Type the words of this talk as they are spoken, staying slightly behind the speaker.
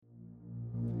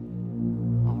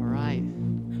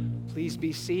Please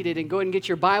be seated and go ahead and get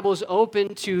your Bibles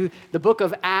open to the book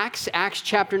of Acts, Acts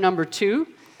chapter number 2.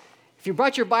 If you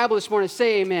brought your Bible this morning,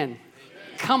 say amen.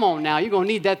 Come on now, you're going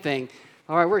to need that thing.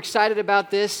 All right, we're excited about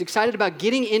this, excited about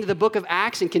getting into the book of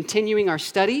Acts and continuing our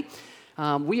study.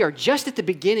 We are just at the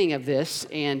beginning of this,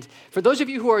 and for those of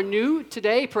you who are new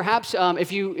today, perhaps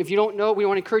if you don't know, we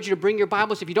want to encourage you to bring your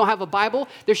Bibles. If you don't have a Bible,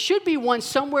 there should be one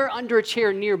somewhere under a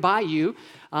chair nearby you.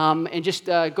 And just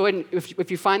go ahead and,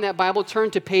 if you find that Bible, turn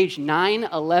to page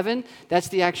 911. That's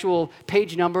the actual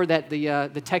page number that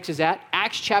the text is at.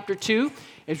 Acts chapter 2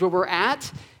 is where we're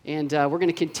at, and we're going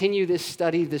to continue this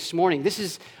study this morning. This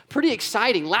is pretty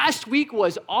exciting. Last week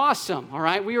was awesome, all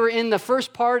right? We were in the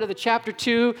first part of the chapter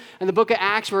 2 in the book of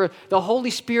Acts where the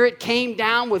Holy Spirit came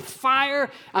down with fire.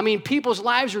 I mean, people's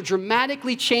lives were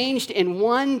dramatically changed in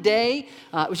one day.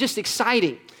 It was just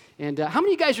exciting. And how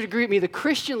many of you guys would agree with me? The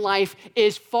Christian life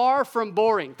is far from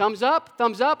boring. Thumbs up?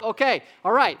 Thumbs up? Okay.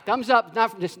 All right. Thumbs up.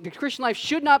 The Christian life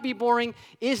should not be boring,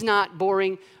 is not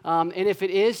boring. And if it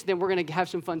is, then we're going to have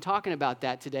some fun talking about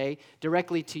that today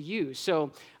directly to you.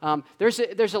 So there's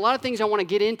a lot of things I want to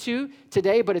get into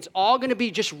today, but it's all going to be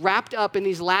just wrapped up in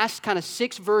these last kind of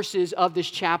 6 verses of this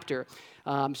chapter.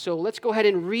 So let's go ahead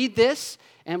and read this,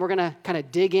 and we're going to kind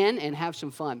of dig in and have some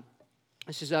fun.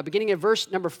 This is beginning at verse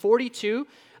number 42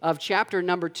 of chapter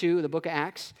number 2 of the book of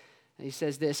Acts. And he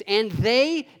says this, "And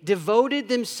they devoted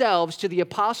themselves to the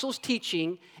apostles'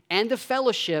 teaching and the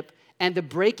fellowship and the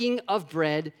breaking of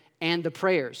bread and the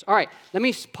prayers." All right, let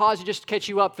me pause and just catch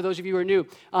you up for those of you who are new.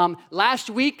 Last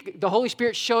week, the Holy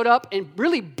Spirit showed up and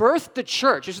really birthed the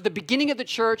church. This is the beginning of the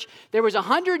church. There was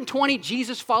 120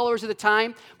 Jesus followers at the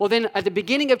time. Well, then at the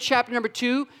beginning of chapter number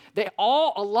 2,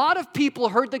 a lot of people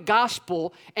heard the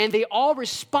gospel, and they all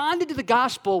responded to the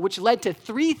gospel, which led to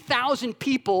 3,000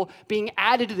 people being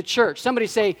added to the church. Somebody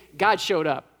say, God showed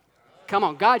up. Come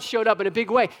on, God showed up in a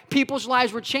big way. People's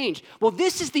lives were changed. Well,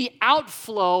 this is the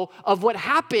outflow of what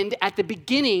happened at the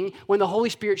beginning when the Holy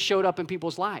Spirit showed up in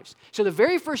people's lives. So the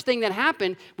very first thing that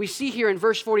happened, we see here in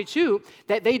verse 42,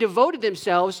 that they devoted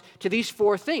themselves to these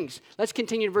 4 things. Let's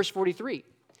continue to verse 43.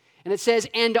 And it says,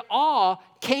 "And awe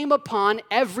came upon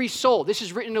every soul." This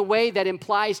is written in a way that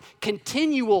implies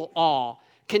continual awe.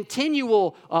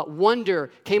 Continual wonder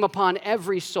came upon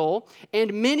every soul,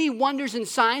 and many wonders and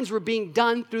signs were being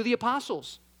done through the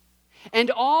apostles. And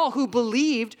all who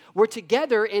believed were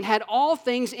together and had all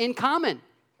things in common.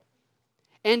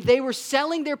 And they were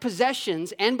selling their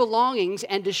possessions and belongings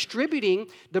and distributing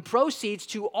the proceeds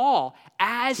to all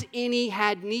as any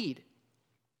had need.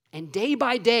 And day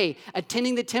by day,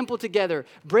 attending the temple together,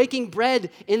 breaking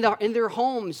bread in their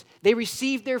homes, they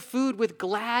received their food with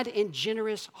glad and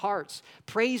generous hearts,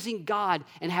 praising God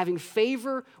and having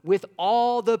favor with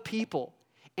all the people.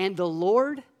 And the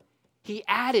Lord, He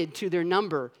added to their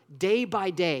number day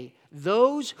by day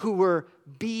those who were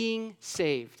being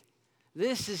saved.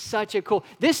 This is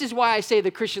this is why I say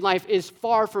the Christian life is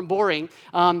far from boring.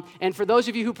 And for those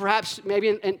of you who perhaps maybe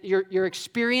in your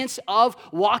experience of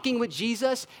walking with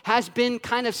Jesus has been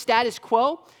kind of status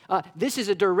quo, this is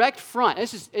a direct front.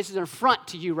 This is an affront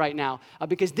to you right now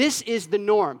because this is the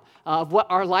norm of what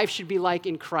our life should be like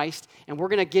in Christ. And we're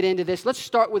going to get into this. Let's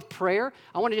start with prayer.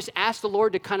 I want to just ask the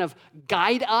Lord to kind of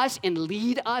guide us and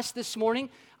lead us this morning.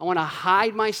 I want to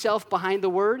hide myself behind the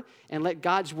Word and let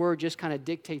God's Word just kind of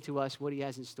dictate to us what He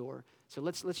has in store. So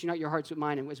let's unite your hearts with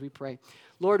mine as we pray.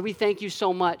 Lord, we thank you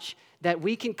so much that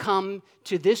we can come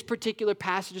to this particular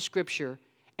passage of Scripture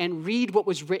and read what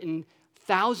was written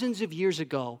thousands of years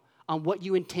ago on what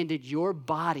you intended your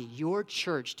body, your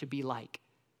church to be like.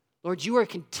 Lord, you are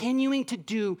continuing to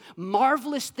do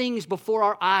marvelous things before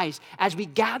our eyes as we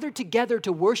gather together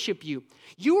to worship you.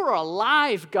 You are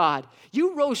alive, God.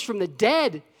 You rose from the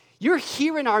dead. You're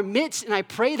here in our midst, and I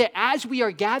pray that as we are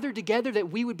gathered together,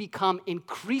 that we would become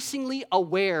increasingly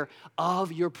aware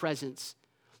of your presence.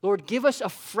 Lord, give us a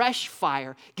fresh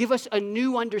fire. Give us a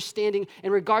new understanding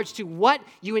in regards to what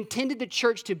you intended the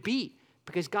church to be.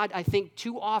 Because, God, I think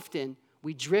too often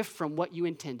we drift from what you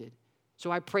intended.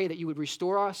 So I pray that you would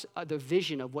restore us the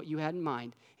vision of what you had in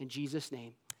mind. In Jesus'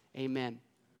 name, amen.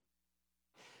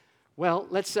 Well,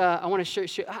 I want to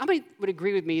share. How many would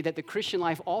agree with me that the Christian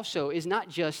life also is not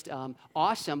just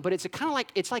awesome, but it's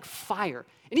it's like fire.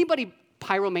 Anybody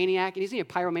pyromaniac? Is there a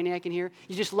pyromaniac in here?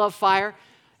 You just love fire?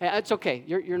 It's okay.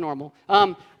 You're normal.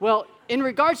 Well, in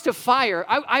regards to fire,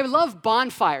 I love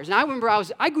bonfires. And I remember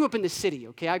I grew up in the city.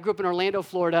 Okay, I grew up in Orlando,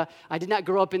 Florida. I did not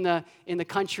grow up in the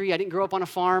country. I didn't grow up on a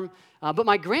farm. But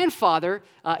my grandfather,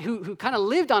 who kind of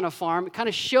lived on a farm, kind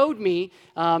of showed me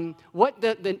what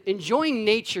the enjoying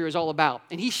nature is all about.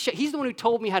 And he's the one who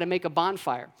told me how to make a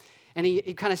bonfire. And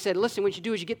he kind of said, listen, what you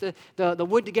do is you get the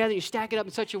wood together, you stack it up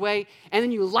in such a way, and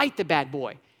then you light the bad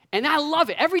boy. And I love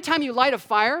it. Every time you light a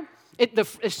fire,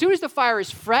 as soon as the fire is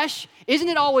fresh, isn't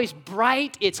it always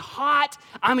bright? It's hot.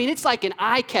 I mean, it's like an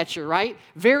eye catcher, right?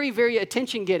 Very, very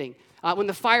attention-getting. When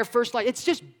the fire first lights, it's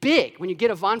just big when you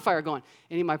get a bonfire going.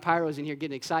 Any of my pyros in here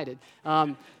getting excited.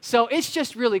 So it's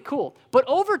just really cool. But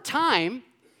over time,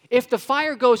 if the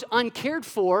fire goes uncared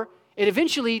for, it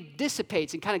eventually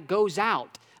dissipates and kind of goes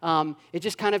out. It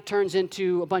just kind of turns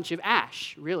into a bunch of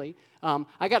ash, really.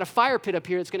 I got a fire pit up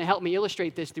here that's going to help me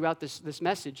illustrate this throughout this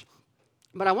message.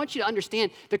 But I want you to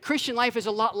understand the Christian life is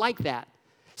a lot like that.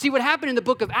 See, what happened in the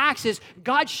book of Acts is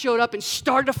God showed up and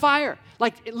started a fire.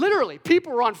 Like, literally,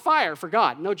 people were on fire for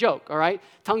God. No joke, all right?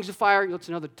 Tongues of fire, it's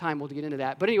another time we'll get into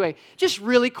that. But anyway, just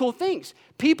really cool things.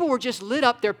 People were just lit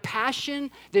up. Their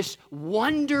passion, this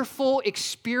wonderful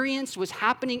experience was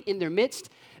happening in their midst.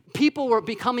 People were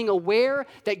becoming aware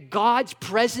that God's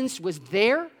presence was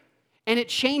there, and it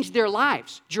changed their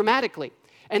lives dramatically.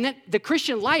 And then the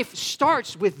Christian life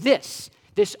starts with this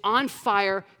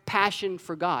on-fire passion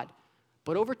for God.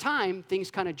 But over time,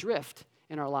 things kind of drift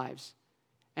in our lives.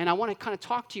 And I want to kind of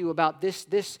talk to you about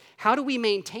this. How do we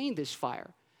maintain this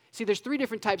fire? See, there's 3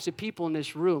 different types of people in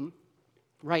this room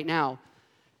right now.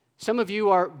 Some of you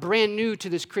are brand new to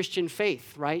this Christian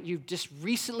faith, right? You've just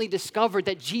recently discovered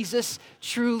that Jesus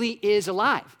truly is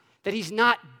alive, that he's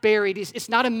not buried. It's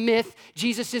not a myth.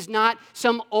 Jesus is not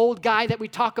some old guy that we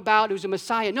talk about who's a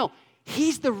Messiah. No,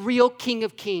 he's the real King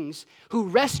of Kings who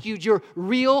rescued your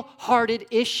real-hearted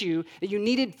issue that you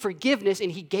needed forgiveness, and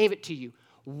he gave it to you.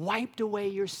 Wiped away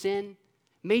your sin,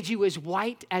 made you as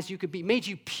white as you could be, made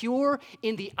you pure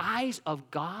in the eyes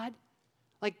of God.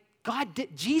 Like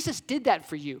Jesus did that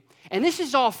for you. And this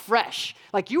is all fresh.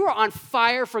 Like you are on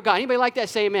fire for God. Anybody like that?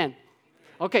 Say amen.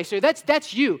 Okay, so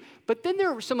that's you. But then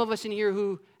there are some of us in here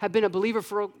who have been a believer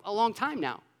for a long time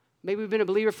now. Maybe we've been a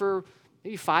believer for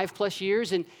maybe 5+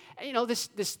 years. And you know,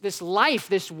 this life,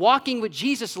 this walking with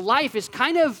Jesus life is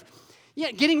kind of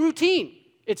getting routine.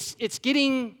 It's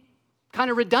getting kind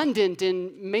of redundant,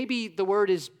 and maybe the word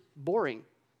is boring.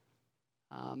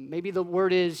 Maybe the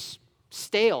word is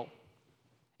stale.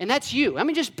 And that's you. I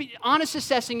mean, just be honest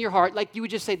assessing your heart. Like you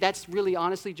would just say, that's really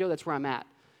honestly, Joe, that's where I'm at.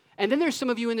 And then there's some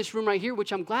of you in this room right here,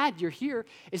 which I'm glad you're here,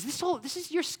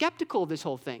 you're skeptical of this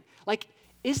whole thing. Like,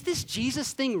 is this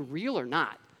Jesus thing real or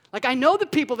not? Like, I know the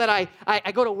people that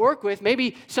I go to work with,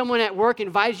 maybe someone at work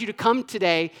invites you to come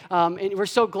today, and we're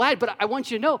so glad, but I want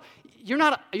you to know, you're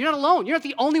not alone. You're not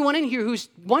the only one in here who's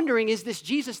wondering, is this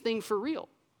Jesus thing for real?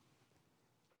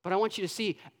 But I want you to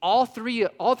see all three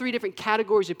different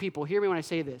categories of people. Hear me when I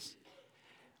say this.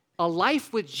 A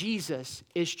life with Jesus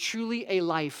is truly a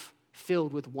life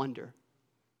filled with wonder.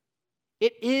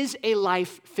 It is a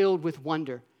life filled with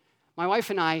wonder. My wife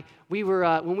and I, we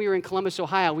were when we were in Columbus,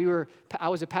 Ohio, I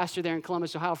was a pastor there in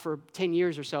Columbus, Ohio for 10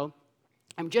 years or so.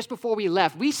 And just before we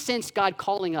left, we sensed God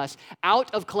calling us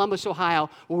out of Columbus, Ohio,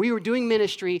 where we were doing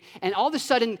ministry, and all of a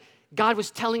sudden, God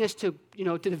was telling us to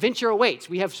the venture awaits.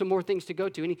 We have some more things to go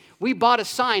to. And we bought a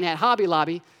sign at Hobby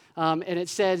Lobby, and it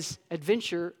says,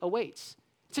 adventure awaits.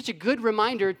 It's such a good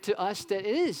reminder to us that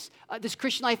it is. This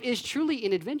Christian life is truly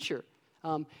an adventure.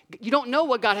 You don't know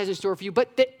what God has in store for you,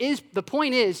 but the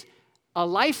point is, a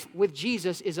life with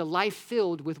Jesus is a life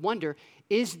filled with wonder.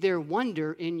 Is there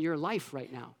wonder in your life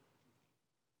right now?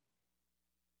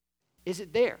 Is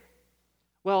it there?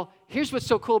 Well, here's what's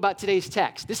so cool about today's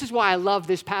text. This is why I love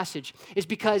this passage, is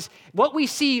because what we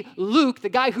see Luke, the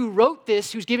guy who wrote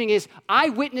this, who's giving his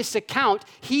eyewitness account,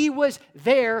 he was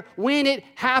there when it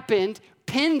happened,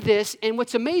 penned this, and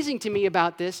what's amazing to me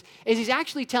about this is he's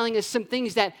actually telling us some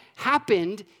things that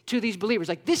happened to these believers.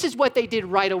 Like, this is what they did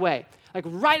right away. Like,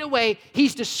 right away,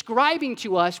 he's describing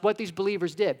to us what these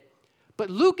believers did. But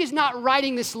Luke is not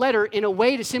writing this letter in a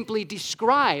way to simply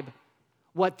describe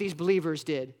what these believers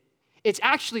did. It's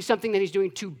actually something that he's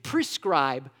doing to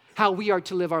prescribe how we are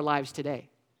to live our lives today.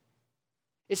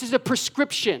 This is a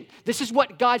prescription. This is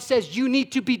what God says you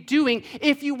need to be doing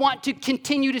if you want to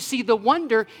continue to see the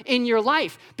wonder in your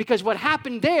life, because what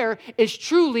happened there is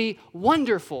truly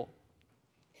wonderful.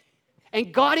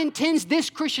 And God intends this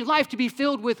Christian life to be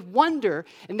filled with wonder,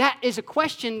 and that is a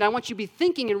question that I want you to be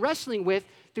thinking and wrestling with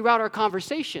throughout our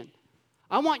conversation.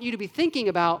 I want you to be thinking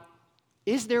about,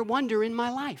 is there wonder in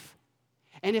my life?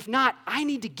 And if not, I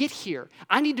need to get here.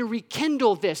 I need to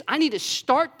rekindle this. I need to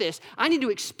start this. I need to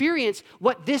experience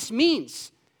what this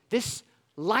means, this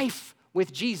life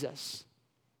with Jesus.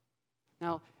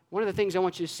 Now, one of the things I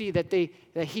want you to see that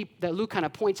Luke kind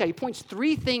of points out, he points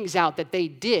 3 things out that they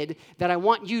did that I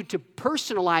want you to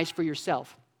personalize for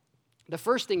yourself. The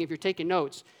first thing, if you're taking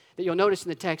notes, that you'll notice in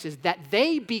the text is that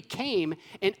they became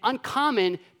an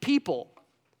uncommon people.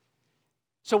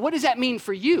 So what does that mean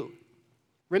for you?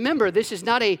 Remember, this is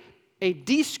not a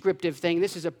descriptive thing.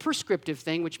 This is a prescriptive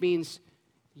thing, which means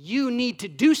you need to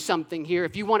do something here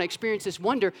if you want to experience this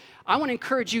wonder. I want to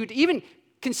encourage you to even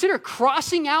consider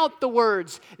crossing out the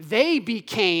words they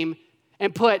became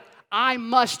and put I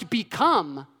must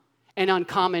become an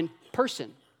uncommon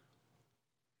person.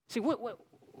 See,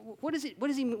 what is it? What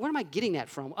am I getting that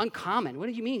from? Uncommon. What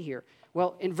do you mean here?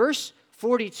 Well, in verse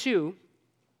 42,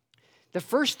 the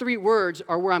first three words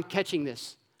are where I'm catching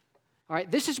this. All right,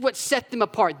 this is what set them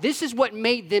apart. This is what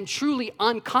made them truly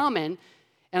uncommon,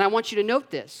 and I want you to note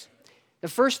this. The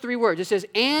first three words, it says,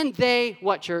 and they,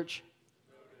 what, church?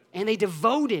 And they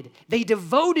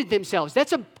devoted themselves.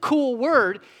 That's a cool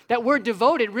word. That word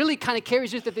devoted really kind of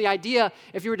carries with it the idea,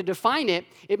 if you were to define it,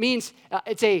 it means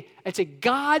it's a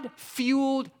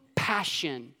God-fueled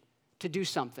passion to do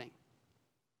something.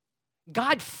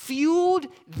 God fueled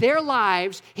their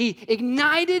lives. He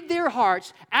ignited their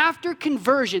hearts after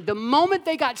conversion. The moment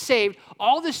they got saved,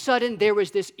 all of a sudden there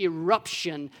was this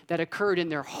eruption that occurred in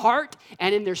their heart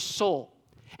and in their soul.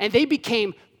 And they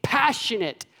became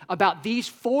passionate about these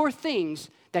four things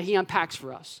that he unpacks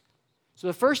for us. So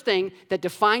the first thing that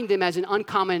defined them as an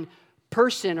uncommon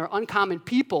person or uncommon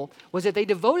people was that they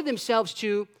devoted themselves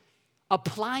to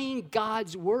applying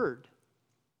God's word.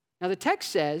 Now the text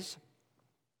says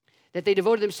that they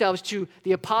devoted themselves to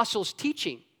the apostles'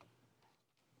 teaching.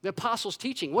 The apostles'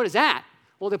 teaching, what is that?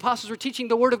 Well, the apostles were teaching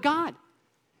the word of God.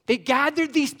 They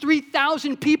gathered these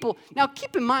 3,000 people. Now,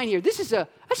 keep in mind here,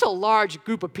 that's a large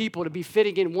group of people to be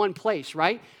fitting in one place,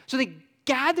 right? So they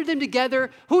gathered them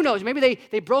together. Who knows? Maybe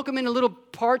they broke them into little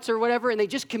parts or whatever, and they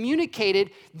just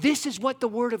communicated, this is what the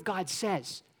word of God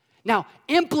says. Now,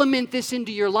 implement this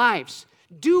into your lives.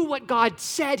 Do what God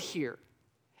said here.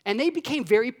 And they became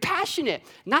very passionate,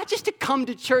 not just to come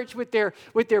to church with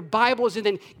their Bibles and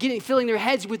then filling their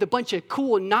heads with a bunch of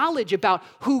cool knowledge about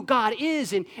who God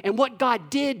is and what God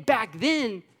did back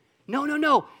then.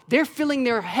 No. They're filling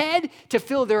their head to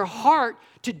fill their heart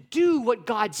to do what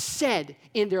God said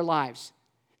in their lives.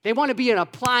 They want to be an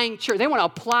applying church. They want to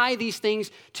apply these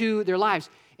things to their lives.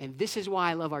 And this is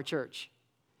why I love our church.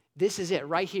 This is it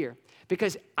right here.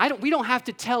 Because we don't have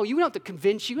to tell you, we don't have to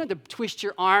convince you, we don't have to twist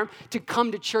your arm to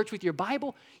come to church with your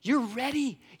Bible. You're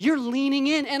ready. You're leaning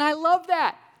in, and I love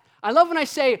that. I love when I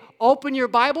say, open your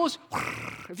Bibles.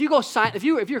 If you go silent, if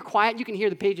you're quiet, you can hear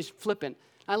the pages flipping.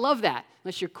 I love that.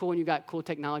 Unless you're cool and you got cool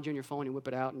technology on your phone, you whip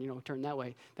it out and turn that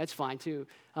way. That's fine too.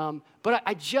 But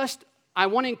I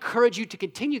want to encourage you to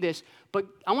continue this. But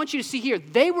I want you to see here,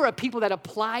 they were a people that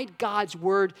applied God's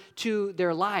word to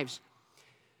their lives.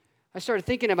 I started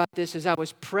thinking about this as I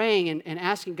was praying and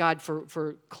asking God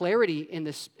for clarity in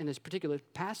this particular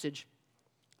passage.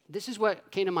 This is what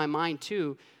came to my mind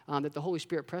too, that the Holy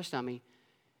Spirit pressed on me.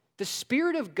 The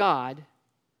Spirit of God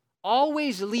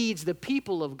always leads the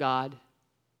people of God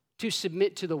to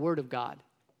submit to the Word of God.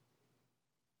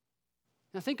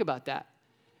 Now think about that.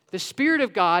 The Spirit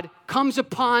of God comes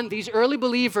upon these early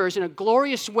believers in a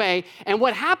glorious way, and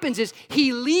what happens is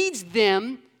He leads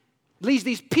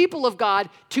these people of God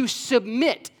to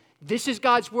submit. This is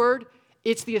God's word.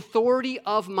 It's the authority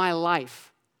of my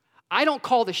life. I don't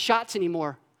call the shots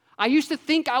anymore. I used to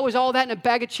think I was all that in a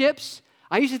bag of chips.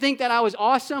 I used to think that I was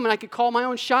awesome and I could call my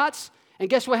own shots. And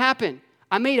guess what happened?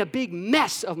 I made a big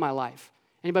mess of my life.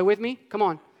 Anybody with me? Come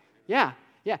on. Yeah.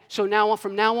 So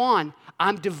from now on,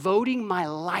 I'm devoting my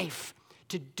life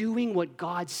to doing what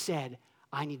God said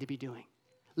I need to be doing.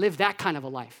 Live that kind of a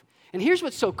life. And here's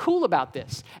what's so cool about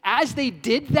this. As they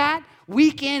did that,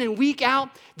 week in and week out,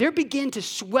 there began to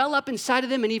swell up inside of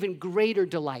them an even greater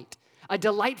delight, a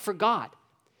delight for God.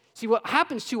 See, what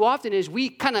happens too often is we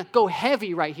kind of go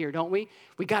heavy right here, don't we?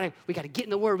 We gotta get in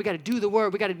the Word. We got to do the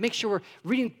Word. We got to make sure we're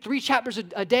reading 3 chapters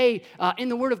a day in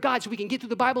the Word of God so we can get through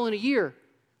the Bible in a year.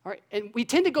 All right? And we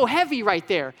tend to go heavy right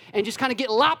there and just kind of get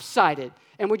lopsided.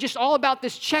 And we're just all about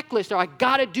this checklist, or I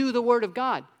got to do the Word of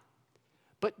God.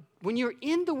 But when you're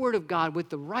in the Word of God with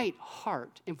the right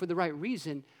heart and for the right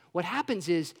reason, what happens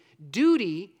is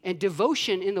duty and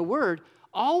devotion in the Word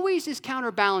always is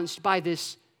counterbalanced by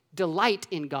this delight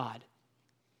in God.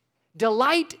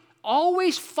 Delight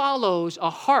always follows a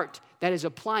heart that is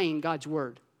applying God's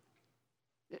Word.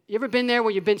 You ever been there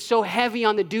where you've been so heavy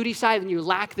on the duty side and you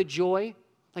lack the joy?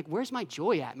 Like, where's my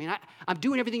joy at? I mean, I'm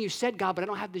doing everything you said, God, but I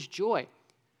don't have this joy.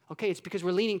 Okay, it's because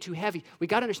we're leaning too heavy. We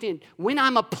got to understand, when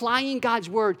I'm applying God's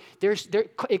word,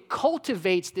 it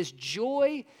cultivates this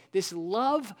joy, this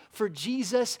love for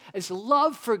Jesus, this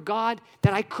love for God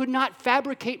that I could not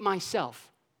fabricate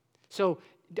myself. So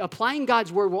applying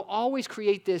God's word will always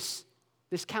create this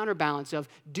counterbalance of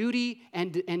duty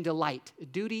and delight.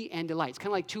 Duty and delight. It's kind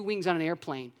of like two wings on an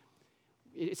airplane.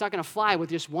 It's not going to fly with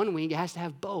just one wing. It has to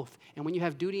have both. And when you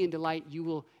have duty and delight, you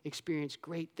will experience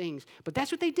great things. But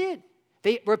that's what they did.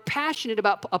 They were passionate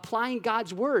about applying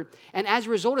God's word. And as a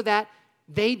result of that,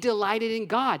 they delighted in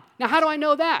God. Now, how do I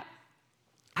know that?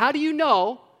 How do you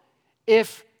know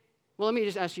if, well, let me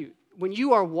just ask you, when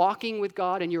you are walking with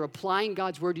God and you're applying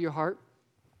God's word to your heart,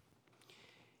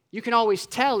 you can always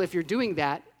tell if you're doing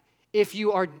that if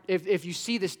you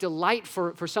see this delight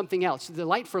for something else. The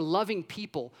delight for loving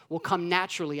people will come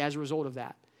naturally as a result of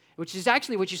that, which is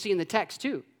actually what you see in the text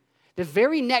too. The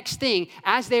very next thing,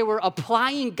 as they were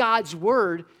applying God's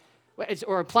word,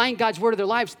 or applying God's word to their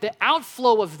lives, the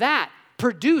outflow of that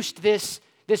produced this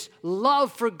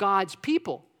love for God's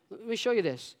people. Let me show you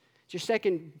this. It's your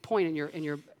second point in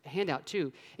your handout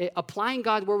too. Applying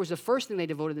God's word was the first thing they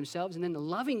devoted themselves, and then the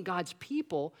loving God's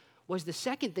people was the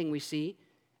second thing we see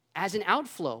as an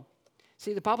outflow.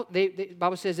 See, the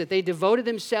Bible says that they devoted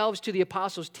themselves to the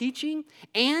apostles' teaching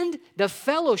and the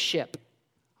fellowship.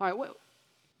 All right,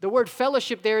 the word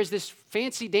fellowship there is this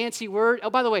fancy-dancy word. Oh,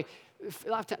 by the way, a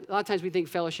lot of times we think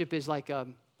fellowship is like,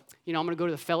 I'm going to go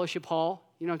to the fellowship hall.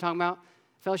 You know what I'm talking about?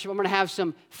 Fellowship. I'm going to have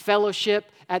some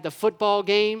fellowship at the football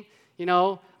game. You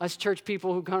know, us church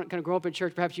people who kind of grow up in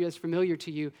church, perhaps that's familiar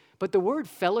to you. But the word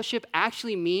fellowship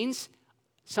actually means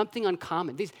something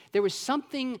uncommon. There was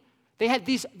something, they had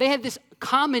this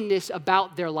commonness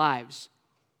about their lives.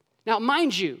 Now,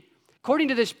 mind you, according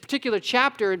to this particular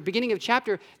chapter, beginning of the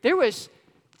chapter, there was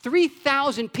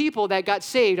 3,000 people that got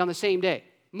saved on the same day.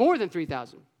 More than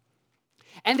 3,000.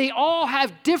 And they all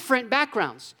have different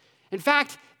backgrounds. In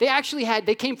fact,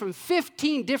 they came from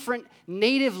 15 different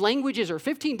native languages, or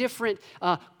 15 different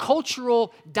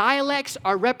cultural dialects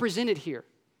are represented here.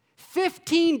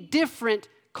 15 different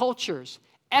cultures,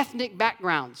 ethnic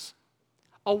backgrounds,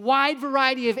 a wide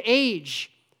variety of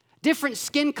age, different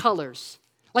skin colors.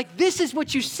 Like, this is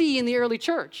what you see in the early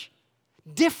church.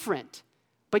 Different,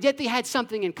 but yet they had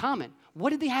something in common.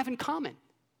 What did they have in common?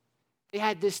 They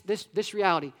had this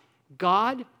reality.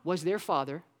 God was their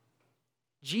Father,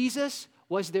 Jesus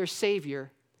was their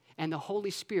Savior, and the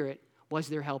Holy Spirit was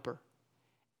their helper.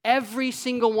 Every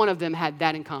single one of them had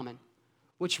that in common,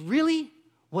 which really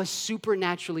was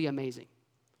supernaturally amazing.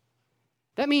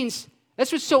 That means,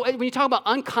 when you talk about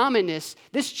uncommonness,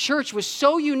 this church was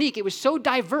so unique, it was so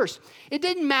diverse. It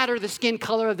didn't matter the skin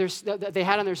color that they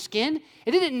had on their skin.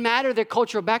 It didn't matter their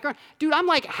cultural background. Dude, I'm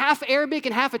like half Arabic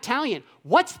and half Italian.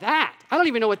 What's that? I don't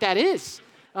even know what that is.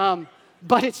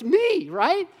 But it's me,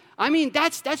 right? I mean,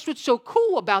 that's what's so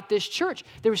cool about this church.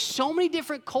 There were so many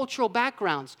different cultural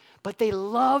backgrounds, but they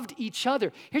loved each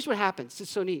other. Here's what happens.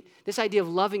 It's so neat. This idea of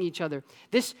loving each other.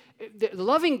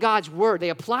 Loving God's word. They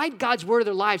applied God's word to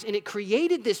their lives, and it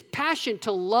created this passion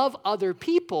to love other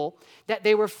people that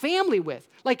they were family with.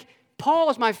 Like, Paul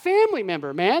is my family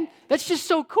member, man. That's just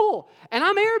so cool. And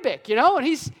I'm Arabic, and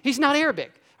he's not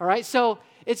Arabic, all right? So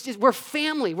it's just, we're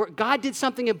family. God did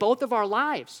something in both of our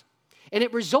lives. And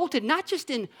it resulted not just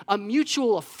in a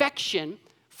mutual affection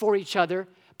for each other,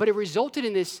 but it resulted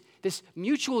in this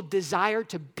mutual desire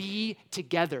to be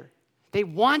together. They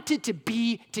wanted to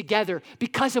be together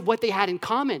because of what they had in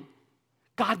common.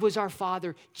 God was our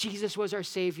Father. Jesus was our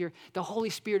Savior. The Holy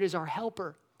Spirit is our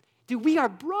helper. Dude, we are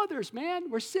brothers, man.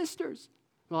 We're sisters.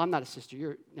 Well, I'm not a sister.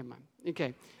 Never mind.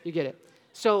 Okay, you get it.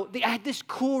 So they had this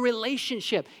cool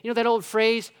relationship. You know that old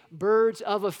phrase, birds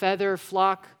of a feather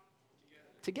flock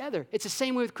together. It's the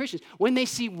same way with Christians. When they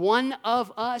see one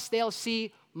of us, they'll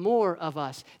see more of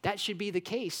us. That should be the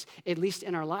case, at least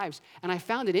in our lives. And I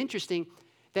found it interesting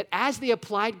that as they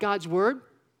applied God's word,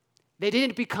 they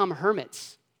didn't become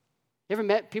hermits. You ever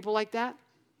met people like that?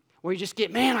 Where you just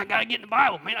get, man, I got to get in the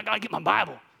Bible. Man, I got to get my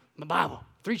Bible.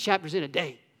 3 chapters in a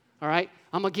day. All right?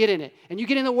 I'm going to get in it. And you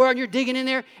get in the word and you're digging in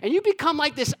there and you become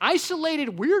like this isolated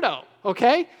weirdo,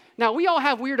 okay? Now, we all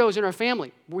have weirdos in our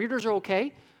family. Weirdos are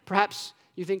okay. Perhaps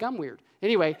you think I'm weird.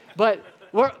 Anyway, but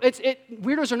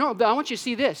weirdos are normal. But I want you to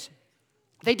see this.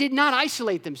 They did not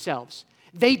isolate themselves.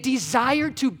 They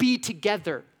desired to be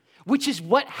together, which is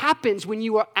what happens when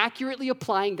you are accurately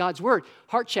applying God's word.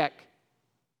 Heart check.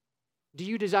 Do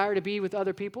you desire to be with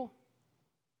other people?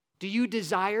 Do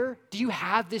you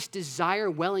have this desire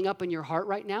welling up in your heart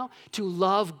right now to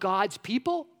love God's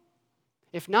people?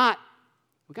 If not,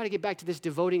 we've got to get back to this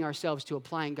devoting ourselves to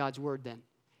applying God's word then.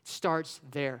 It starts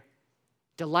there.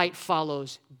 Delight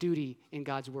follows duty in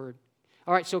God's word.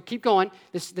 All right, so keep going.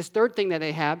 This third thing that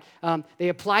they had, they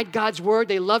applied God's word.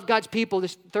 They loved God's people.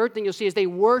 This third thing you'll see is they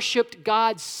worshiped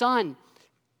God's Son.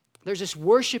 There's this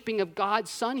worshiping of God's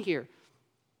Son here.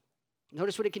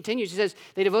 Notice what it continues. It says,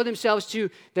 they devote themselves to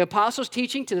the apostles'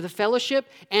 teaching, to the fellowship,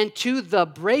 and to the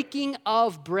breaking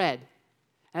of bread.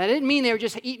 And that didn't mean they were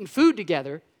just eating food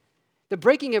together. The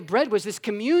breaking of bread was this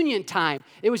communion time.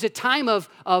 It was a time of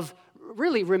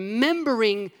really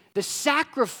remembering the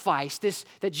sacrifice,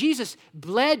 that Jesus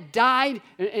bled, died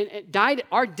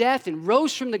our death, and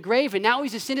rose from the grave, and now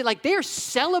he's ascended. Like, they're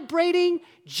celebrating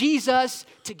Jesus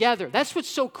together. That's what's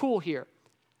so cool here.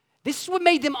 This is what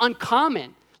made them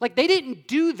uncommon. Like, they didn't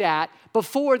do that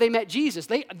before they met Jesus.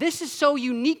 This is so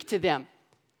unique to them.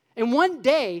 And one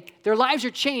day, their lives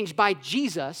are changed by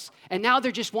Jesus, and now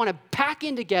they just want to pack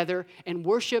in together and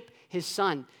worship his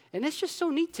son. And that's just so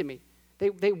neat to me.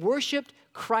 They worshiped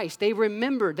Christ. They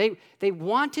remembered. They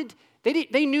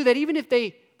knew that even if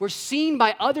they were seen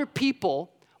by other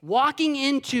people walking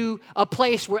into a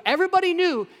place where everybody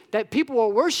knew that people were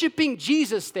worshiping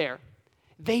Jesus there,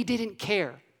 they didn't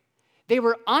care. They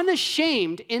were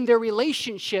unashamed in their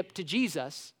relationship to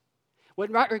Jesus,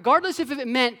 regardless if it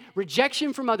meant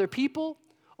rejection from other people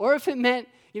or if it meant,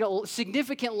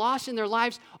 significant loss in their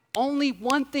lives. Only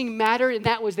one thing mattered, and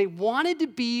that was they wanted to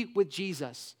be with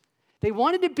Jesus. They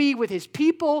wanted to be with his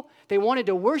people. They wanted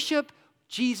to worship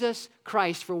Jesus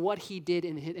Christ for what he did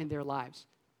in their lives.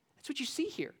 That's what you see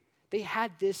here. They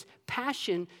had this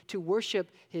passion to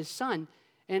worship his son.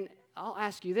 And I'll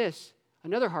ask you this,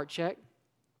 another heart check.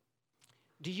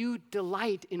 Do you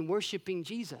delight in worshiping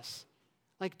Jesus?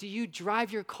 Like, do you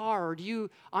drive your car, or do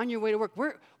you, on your way to work,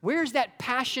 where's that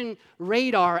passion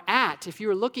radar at? If you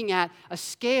were looking at a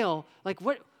scale, like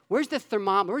where's the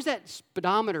thermometer, where's that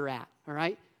speedometer at, all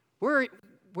right?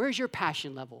 Where's your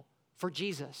passion level for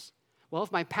Jesus? Well,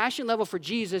 if my passion level for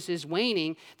Jesus is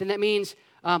waning, then that means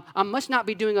I must not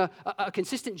be doing a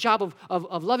consistent job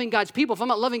of loving God's people. If I'm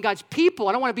not loving God's people,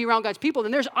 I don't want to be around God's people,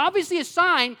 then there's obviously a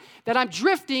sign that I'm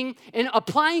drifting and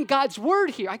applying God's word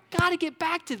here. I got to get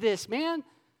back to this, man.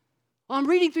 Well, I'm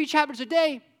reading 3 chapters a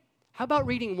day. How about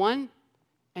reading one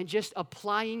and just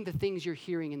applying the things you're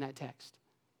hearing in that text?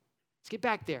 Let's get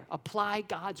back there. Apply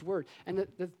God's word. And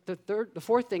the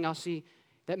fourth thing I'll see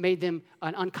that made them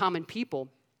an uncommon people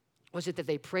was that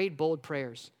they prayed bold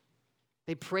prayers.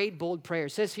 They prayed bold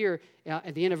prayers. It says here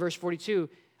at the end of verse 42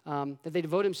 that they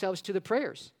devote themselves to the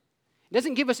prayers. It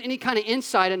doesn't give us any kind of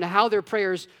insight into how their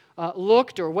prayers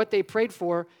looked or what they prayed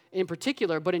for in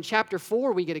particular, but in chapter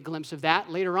 4 we get a glimpse of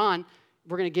that. Later on,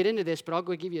 we're going to get into this, but I'll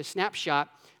go give you a snapshot.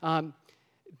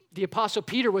 The Apostle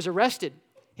Peter was arrested.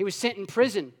 He was sent in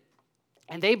prison.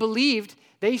 And they believed,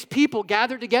 these people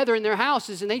gathered together in their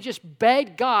houses, and they just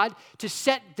begged God to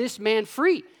set this man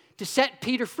free, to set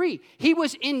Peter free. He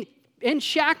was in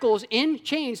shackles, in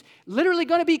chains, literally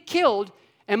going to be killed.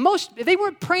 And they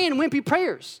weren't praying wimpy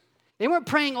prayers. They weren't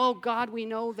praying, oh, God, we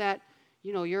know that,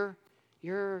 you're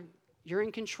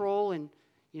in control, and,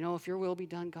 if your will be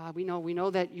done, God, we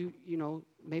know that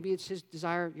maybe it's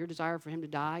your desire for him to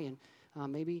die,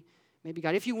 and maybe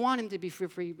God, if you want him to be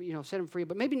free, set him free.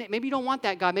 But maybe you don't want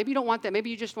that, God. Maybe you don't want that.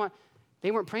 Maybe you just want. They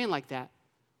weren't praying like that.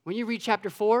 When you read chapter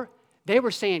 4, they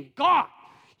were saying, God,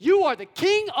 you are the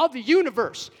king of the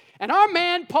universe. And our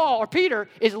man, Paul, or Peter,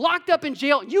 is locked up in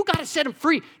jail. You got to set him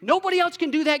free. Nobody else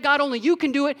can do that, God. Only you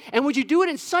can do it. And would you do it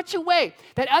in such a way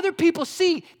that other people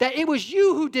see that it was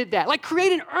you who did that? Like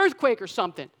create an earthquake or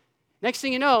something. Next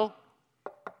thing you know,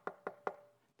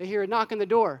 they hear a knock on the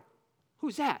door.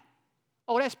 Who's that?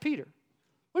 Oh, that's Peter.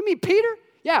 What do you mean, Peter?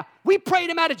 Yeah, we prayed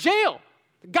him out of jail.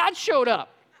 God showed up.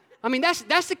 I mean,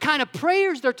 that's the kind of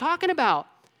prayers they're talking about.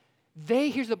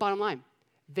 Here's the bottom line.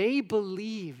 They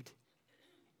believed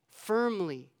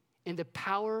firmly in the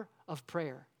power of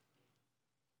prayer.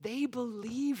 They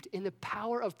believed in the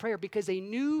power of prayer because they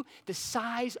knew the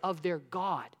size of their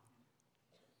God.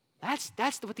 That's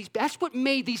what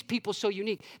made these people so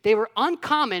unique. They were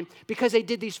uncommon because they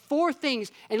did these 4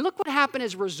 things. And look what happened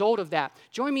as a result of that.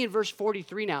 Join me in verse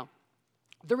 43 now.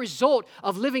 The result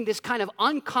of living this kind of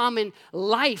uncommon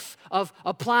life of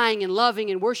applying and loving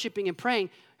and worshiping and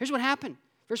praying. Here's what happened.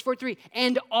 Verse 43.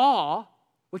 And awe,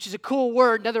 which is a cool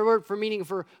word, another word for meaning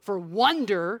for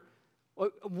wonder.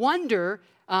 Wonder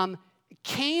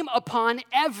came upon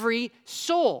every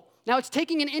soul. Now, it's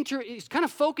kind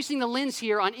of focusing the lens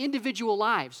here on individual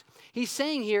lives. He's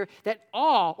saying here that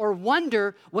awe or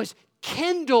wonder was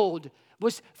kindled,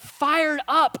 was fired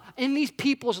up in these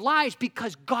people's lives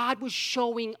because God was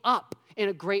showing up in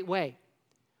a great way.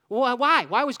 Well, why?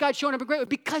 Why was God showing up in a great way?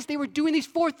 Because they were doing these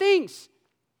 4 things.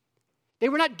 They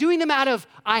were not doing them out of,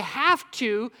 I have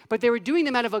to, but they were doing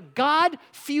them out of a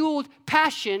God-fueled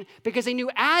passion because they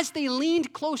knew as they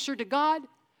leaned closer to God,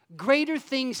 greater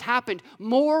things happened.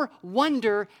 More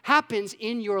wonder happens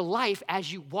in your life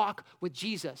as you walk with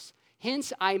Jesus.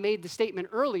 Hence, I made the statement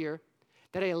earlier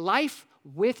that a life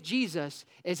with Jesus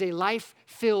is a life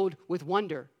filled with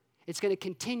wonder. It's going to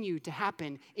continue to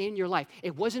happen in your life.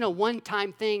 It wasn't a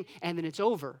one-time thing and then it's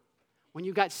over. When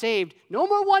you got saved, no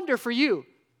more wonder for you.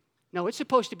 No, it's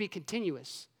supposed to be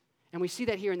continuous. And we see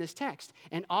that here in this text.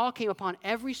 And all came upon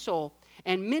every soul,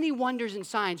 and many wonders and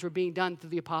signs were being done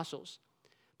through the apostles.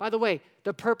 By the way,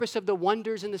 the purpose of the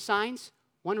wonders and the signs,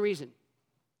 one reason,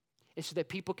 is so that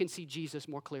people can see Jesus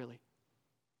more clearly.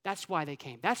 That's why they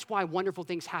came. That's why wonderful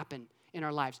things happen in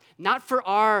our lives. Not for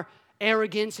our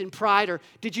arrogance and pride, or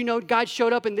did you know God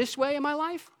showed up in this way in my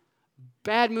life?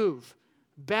 Bad move.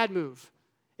 Bad move.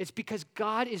 It's because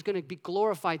God is going to be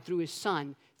glorified through his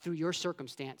son, through your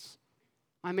circumstance.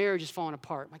 My marriage is falling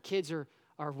apart. My kids are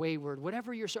wayward.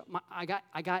 Whatever I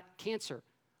got cancer.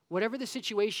 Whatever the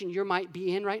situation you might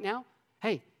be in right now,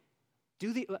 hey,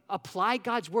 apply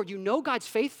God's word. You know God's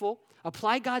faithful.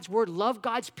 Apply God's word. Love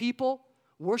God's people.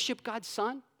 Worship God's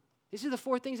son. These are the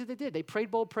 4 things that they did. They prayed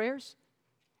bold prayers,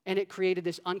 and it created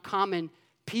this uncommon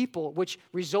people, which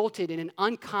resulted in an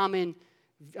uncommon,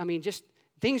 just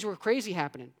things were crazy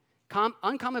happening.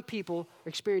 Uncommon people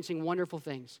experiencing wonderful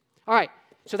things. All right,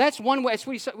 so that's one way. That's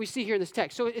what we see here in this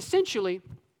text. So essentially,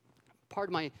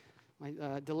 pardon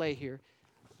my delay here.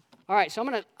 All right, so I'm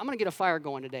gonna get a fire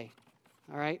going today.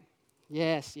 All right,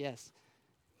 yes.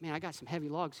 Man, I got some heavy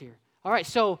logs here. All right,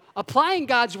 so applying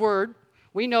God's word,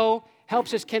 we know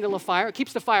helps us kindle a fire. It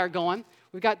keeps the fire going.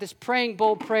 We've got this praying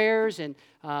bold prayers and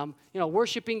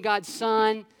worshiping God's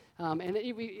son,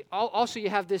 and also you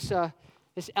have this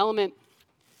element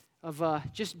of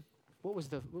just what was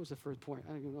the first point?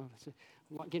 I don't even know.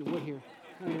 I'm getting wood here.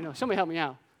 I don't even know. Somebody help me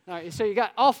out. All right, so you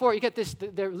got all 4. You got this.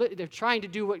 They're trying to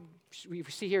do what we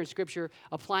see here in Scripture: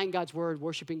 applying God's word,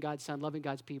 worshiping God's son, loving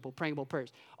God's people, praying bold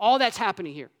prayers. All that's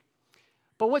happening here.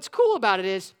 But what's cool about it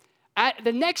is,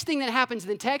 the next thing that happens in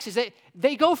the text is that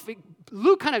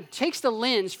Luke kind of takes the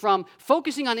lens from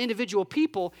focusing on individual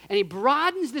people, and he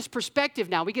broadens this perspective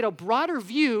now. We get a broader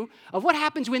view of what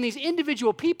happens when these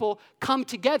individual people come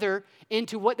together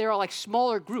into what they're all like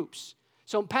smaller groups.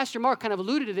 So Pastor Mark kind of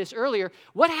alluded to this earlier.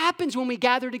 What happens when we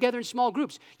gather together in small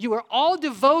groups? You are all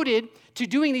devoted to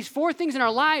doing these 4 things in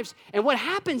our lives, and what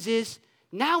happens is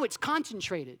now it's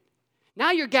concentrated.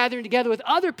 Now you're gathering together with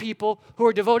other people who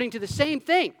are devoting to the same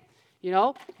thing.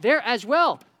 They're as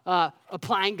well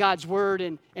applying God's word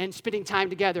and spending time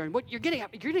together. And what you're getting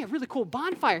a really cool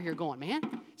bonfire here going, man.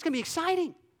 It's going to be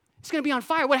exciting. It's going to be on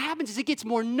fire. What happens is it gets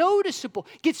more noticeable,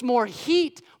 gets more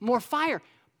heat, more fire.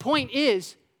 Point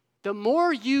is, the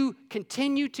more you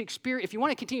continue to experience, if you want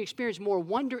to continue to experience more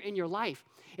wonder in your life,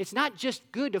 it's not just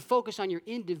good to focus on your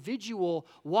individual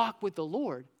walk with the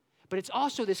Lord, but it's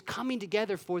also this coming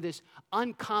together for this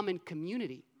uncommon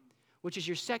community, which is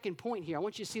your second point here. I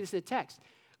want you to see this in the text.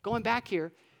 Going back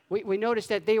here, we noticed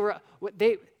that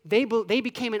they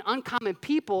became an uncommon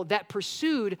people that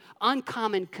pursued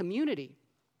uncommon community.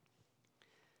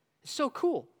 It's so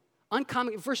cool.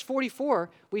 Uncommon. Verse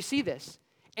 44, we see this.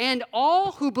 And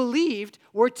all who believed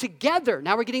were together.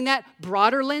 Now we're getting that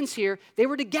broader lens here. They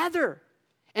were together.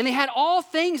 And they had all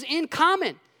things in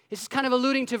common. This is kind of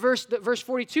alluding to verse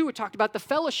 42. We talked about the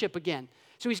fellowship again.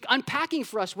 So he's unpacking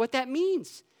for us what that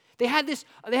means. They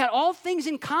had all things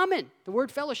in common, the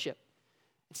word fellowship.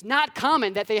 It's not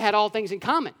common that they had all things in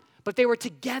common, but they were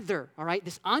together, all right?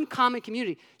 This uncommon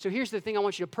community. So here's the thing I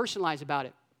want you to personalize about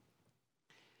it.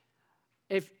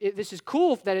 If this is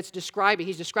cool that he's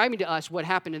describing to us what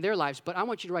happened in their lives, but I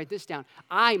want you to write this down.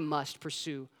 I must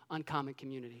pursue uncommon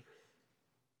community.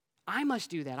 I must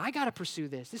do that. I got to pursue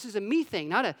this. This is a me thing,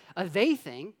 not a they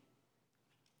thing.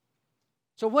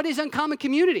 So what is uncommon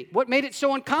community? What made it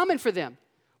so uncommon for them?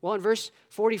 Well, in verse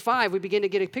 45, we begin to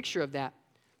get a picture of that.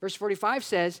 Verse 45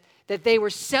 says that they were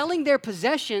selling their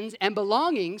possessions and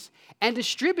belongings and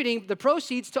distributing the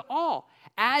proceeds to all,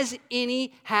 as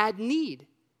any had need.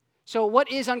 So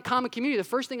what is uncommon community? The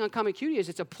first thing uncommon community is,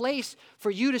 it's a place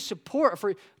for you to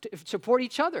support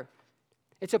each other.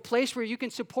 It's a place where you can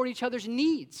support each other's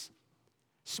needs.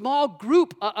 Small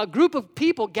group, a group of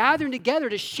people gathering together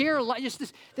to share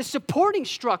just this supporting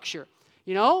structure.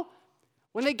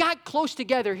 When they got close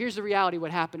together, here's the reality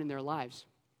what happened in their lives.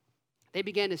 They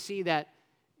began to see that,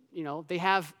 they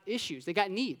have issues. They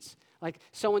got needs. Like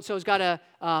so-and-so's got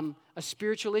a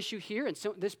spiritual issue here, and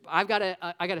so I got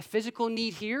a physical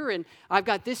need here, and I've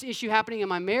got this issue happening in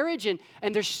my marriage, and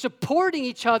they're supporting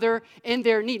each other in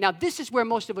their need. Now, this is where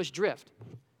most of us drift.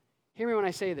 Hear me when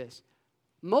I say this.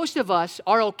 Most of us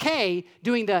are okay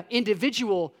doing the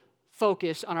individual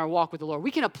focus on our walk with the Lord. We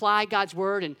can apply God's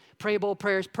word and pray bold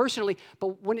prayers personally,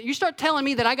 but when you start telling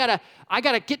me that I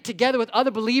gotta get together with other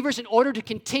believers in order to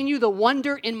continue the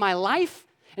wonder in my life,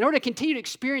 in order to continue to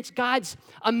experience God's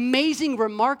amazing,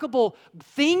 remarkable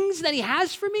things that He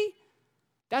has for me,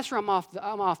 that's where I'm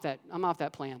off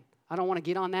that plan. I don't want to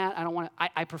get on that.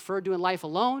 I prefer doing life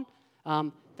alone.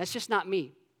 That's just not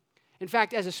me. In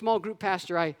fact, as a small group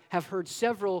pastor, I have heard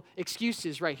several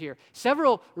excuses right here.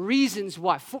 Several reasons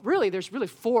why. There's really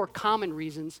 4 common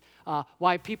reasons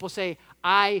why people say,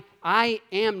 I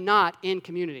am not in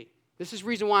community. This is the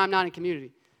reason why I'm not in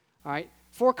community. All right?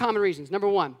 4 common reasons. Number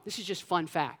 1, this is just fun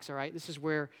facts, all right? This is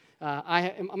where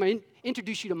I'm going to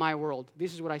introduce you to my world.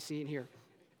 This is what I see in here.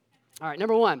 All right,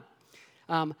 number 1,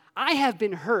 I have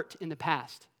been hurt in the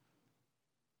past.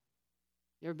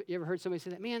 You ever heard somebody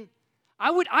say that? Man, I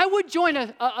would join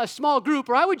a small group,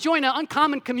 or I would join an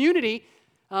uncommon community.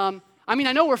 I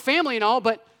know we're family and all,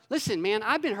 but listen, man,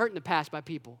 I've been hurt in the past by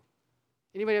people.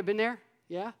 Anybody ever been there?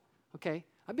 Yeah? Okay.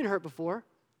 I've been hurt before.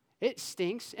 It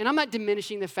stinks. And I'm not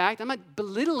diminishing the fact, I'm not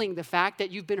belittling the fact that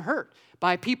you've been hurt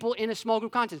by people in a small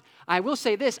group context. I will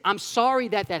say this, I'm sorry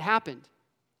that happened.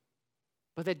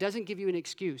 But that doesn't give you an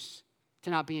excuse to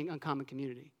not be in uncommon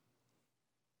community.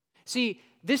 See,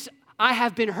 this, I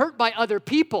have been hurt by other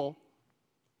people,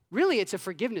 really it's a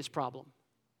forgiveness problem.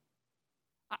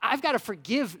 I've got to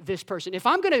forgive this person. If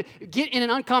I'm going to get in an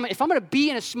uncommon, if I'm going to be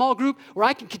in a small group where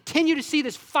I can continue to see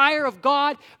this fire of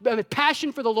God,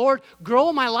 passion for the Lord grow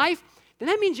in my life, then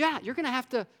that means, you're going to have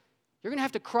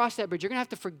to cross that bridge. You're going to have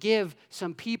to forgive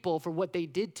some people for what they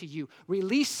did to you.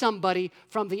 Release somebody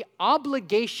from the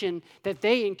obligation that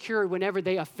they incurred whenever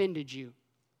they offended you.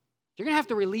 You're going to have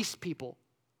to release people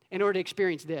in order to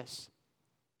experience this.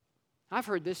 I've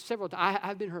heard this several times.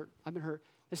 I've been hurt.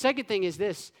 The second thing is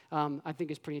this, I think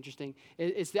is pretty interesting.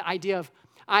 It's the idea of,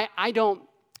 I don't,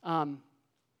 go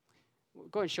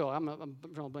ahead and show it. I'm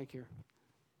drawing a blank here.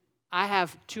 I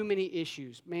have too many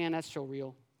issues. Man, that's so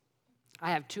real.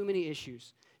 I have too many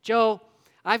issues. Joe,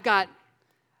 I've got,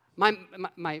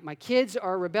 my kids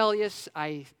are rebellious.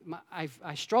 I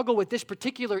struggle with this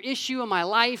particular issue in my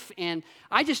life, and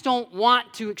I just don't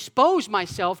want to expose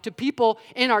myself to people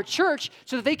in our church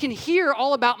so that they can hear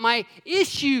all about my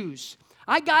issues.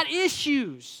 I got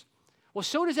issues. Well,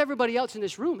 so does everybody else in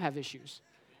this room have issues.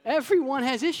 Everyone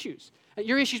has issues.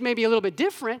 Your issues may be a little bit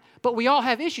different, but we all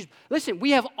have issues. Listen,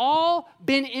 we have all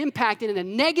been impacted in a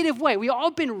negative way. We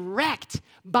all been wrecked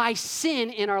by sin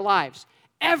in our lives.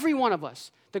 Every one of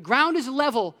us. The ground is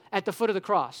level at the foot of the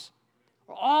cross.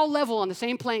 We're all level on the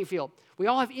same playing field. We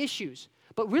all have issues.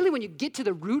 But really, when you get to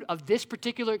the root of this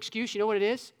particular excuse, you know what it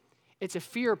is? It's a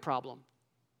fear problem.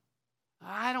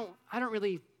 I don't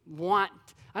really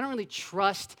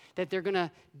trust that they're going to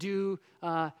do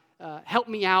help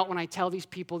me out when I tell these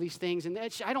people these things. And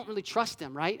I don't really trust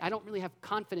them, right? I don't really have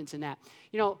confidence in that.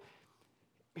 You know,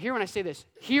 here when I say this,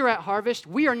 here at Harvest,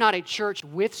 we are not a church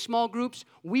with small groups.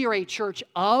 We are a church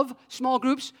of small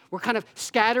groups. We're kind of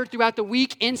scattered throughout the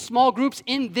week in small groups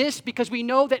in this because we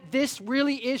know that this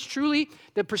really is truly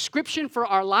the prescription for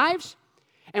our lives.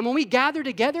 And when we gather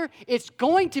together, it's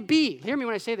going to be, hear me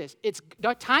when I say this, it's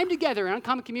time together in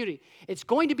uncommon community. It's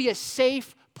going to be a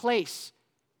safe place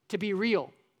to be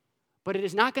real. But it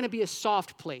is not going to be a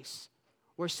soft place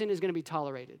where sin is going to be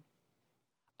tolerated.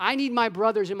 I need my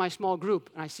brothers in my small group,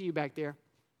 and I see you back there.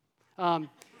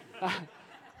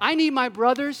 I need my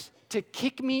brothers to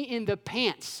kick me in the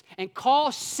pants and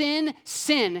call sin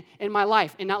in my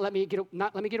life and not let me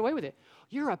get away with it.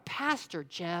 You're a pastor,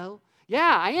 Joe.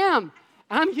 Yeah, I am.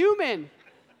 I'm human.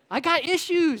 I got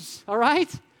issues, all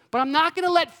right? But I'm not going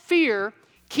to let fear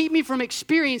keep me from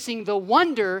experiencing the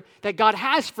wonder that God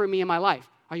has for me in my life.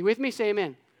 Are you with me? Say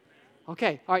amen.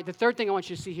 Okay, all right, the third thing I want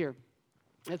you to see here,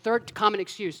 the third common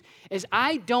excuse is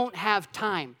I don't have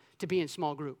time to be in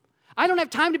small group. I don't have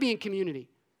time to be in community.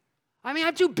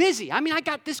 I'm too busy. I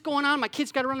got this going on. My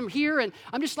kids got to run them here, and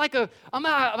I'm just like I'm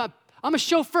a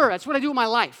chauffeur. That's what I do in my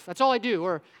life. That's all I do.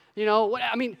 Or,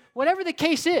 whatever the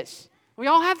case is. We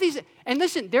all have these. And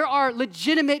listen, there are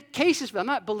legitimate cases for them.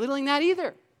 I'm not belittling that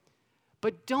either.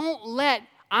 But don't let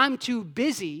I'm too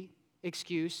busy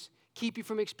excuse keep you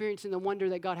from experiencing the wonder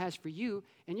that God has for you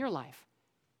in your life.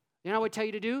 You know what I would tell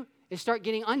you to do? Is start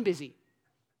getting unbusy,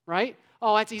 right?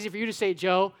 Oh, that's easy for you to say,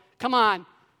 Joe. Come on.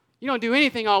 You don't do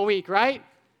anything all week, right?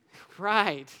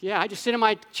 Right. Yeah, I just sit in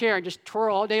my chair and just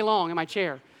twirl all day long in my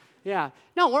chair. Yeah.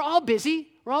 No, we're all busy.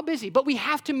 We're all busy. But we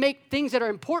have to make things that are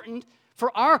important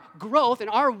for our growth and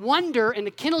our wonder and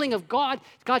the kindling of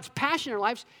God's passion in our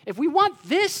lives. If we want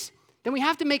this, then we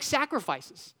have to make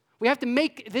sacrifices. We have to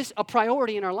make this a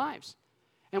priority in our lives.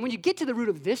 And when you get to the root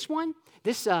of this one,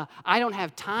 this I don't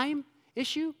have time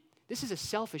issue, this is a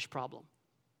selfish problem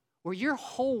where your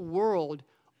whole world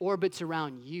orbits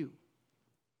around you.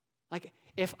 Like,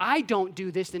 if I don't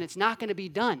do this, then it's not going to be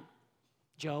done.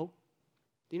 Joe,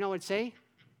 do you know what I'd say?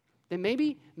 Then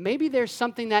maybe there's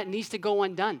something that needs to go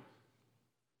undone.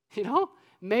 You know?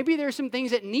 Maybe there's some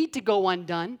things that need to go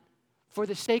undone for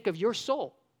the sake of your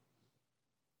soul.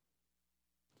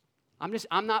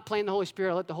 I'm not playing the Holy Spirit.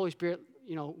 I'll let the Holy Spirit,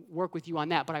 work with you on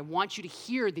that. But I want you to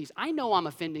hear these. I know I'm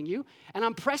offending you, and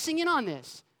I'm pressing in on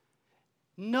this.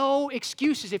 No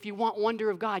excuses. If you want wonder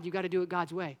of God, you got to do it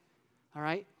God's way. All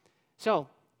right? So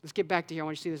let's get back to here. I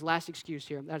want you to see this last excuse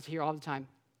here. That's here all the time.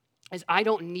 Is I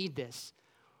don't need this.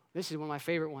 This is one of my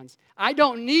favorite ones. I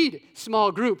don't need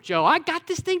small group, Joe. I got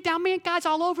this thing down, man. God's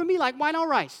all over me like wine on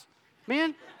rice.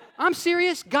 Man, I'm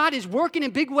serious. God is working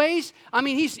in big ways. I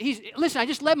mean, listen, I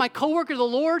just led my coworker to the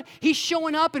Lord. He's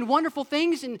showing up in wonderful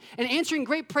things and answering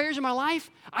great prayers in my life.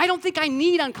 I don't think I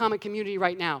need uncommon community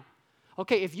right now.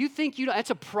 Okay, if you think that's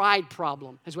a pride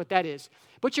problem, is what that is.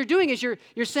 What you're doing is you're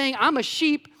saying, I'm a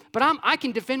sheep, but I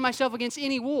can defend myself against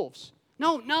any wolves.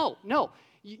 No.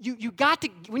 You got to,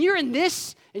 when you're in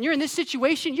this, and you're in this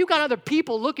situation, you got other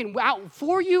people looking out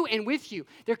for you and with you.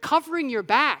 They're covering your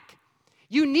back.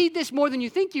 You need this more than you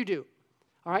think you do.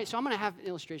 All right, so I'm going to have an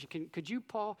illustration. Could you,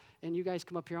 Paul, and you guys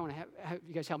come up here? I want to have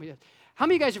you guys help me. How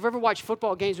many of you guys have ever watched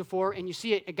football games before and you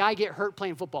see a guy get hurt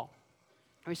playing football?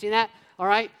 Have you seen that? All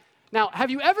right. Now, have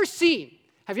you ever seen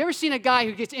a guy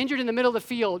who gets injured in the middle of the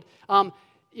field? Of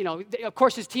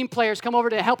course, his team players come over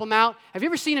to help him out. Have you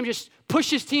ever seen him just push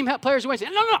his team players away and say,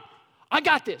 no, I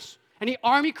got this. And he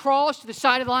army crawls to the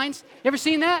side of the lines. You ever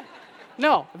seen that?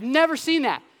 No, I've never seen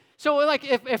that. So, like,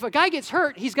 if a guy gets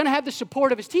hurt, he's going to have the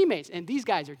support of his teammates. And these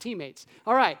guys are teammates.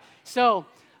 All right. So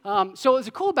what's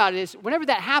cool about it is whenever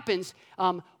that happens,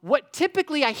 what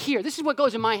typically I hear, this is what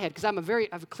goes in my head because I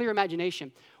have a clear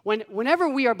imagination. Whenever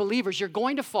we are believers, you're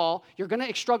going to fall. You're going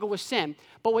to struggle with sin.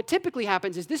 But what typically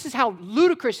happens is this is how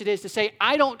ludicrous it is to say,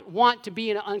 I don't want to be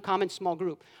in an uncommon small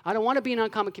group. I don't want to be in an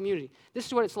uncommon community. This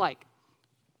is what it's like.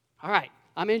 All right,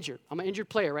 I'm injured. I'm an injured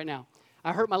player right now.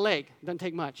 I hurt my leg. It doesn't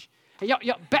take much. Hey,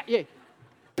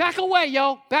 back away,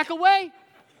 yo. Back away.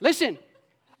 Listen,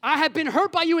 I have been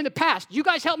hurt by you in the past. You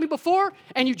guys helped me before,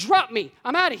 and you dropped me.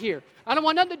 I'm out of here. I don't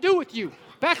want nothing to do with you.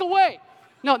 Back away.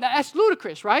 No, that's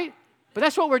ludicrous, right? But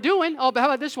that's what we're doing. Oh, but how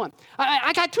about this one?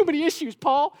 I got too many issues,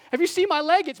 Paul. Have you seen my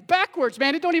leg? It's backwards,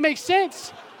 man. It don't even make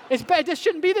sense. It's bad. This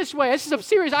shouldn't be this way. This is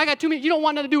serious. I got too many. You don't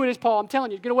want nothing to do with this, Paul. I'm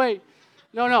telling you. Get away.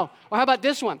 No. Or how about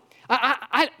this one?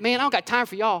 I don't got time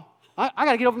for y'all. I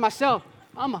got to get over myself.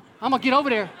 I'm going to get over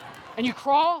there. And you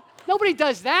crawl? Nobody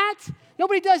does that.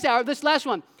 Nobody does that. Or this last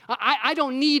one. I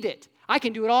don't need it. I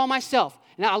can do it all myself.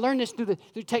 And I learned this through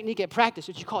the technique at practice,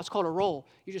 it's called a roll.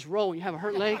 You just roll when you have a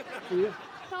hurt leg.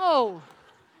 No.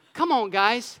 Come on,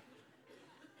 guys.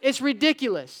 It's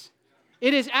ridiculous.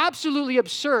 It is absolutely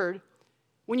absurd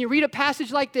when you read a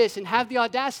passage like this and have the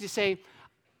audacity to say,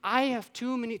 I have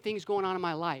too many things going on in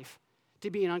my life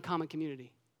to be an uncommon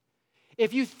community.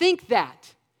 If you think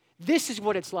that, this is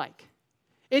what it's like.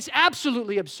 It's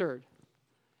absolutely absurd.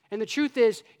 And the truth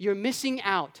is, you're missing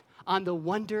out on the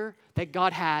wonder that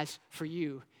God has for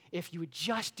you if you would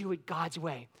just do it God's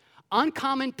way.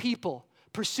 Uncommon people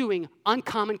pursuing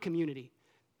uncommon community.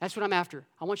 That's what I'm after.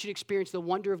 I want you to experience the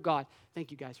wonder of God.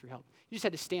 Thank you guys for your help. You just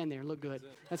had to stand there and look good.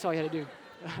 That's all you had to do.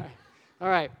 All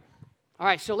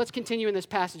right, so let's continue in this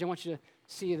passage. I want you to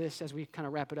see this as we kind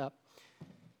of wrap it up.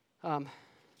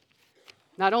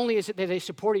 Not only is it that they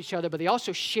support each other, but they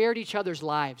also shared each other's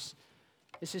lives.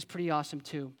 This is pretty awesome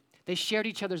too. They shared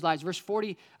each other's lives. Verse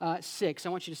 46, I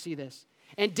want you to see this.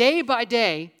 And day by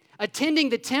day, attending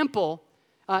the temple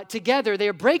together, they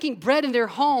are breaking bread in their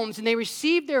homes, and they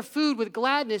received their food with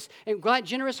gladness and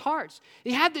generous hearts.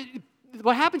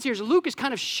 What happens here is Luke is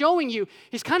kind of showing you,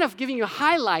 he's kind of giving you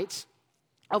highlights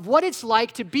of what it's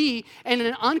like to be in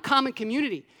an uncommon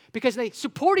community. Because they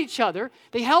support each other,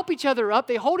 they help each other up,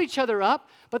 they hold each other up,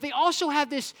 but they also have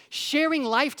this sharing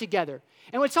life together.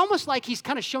 And it's almost like he's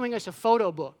kind of showing us a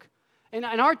photo book. In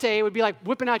our day, it would be like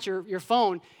whipping out your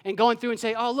phone and going through and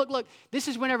say, oh, look, this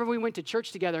is whenever we went to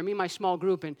church together, me and my small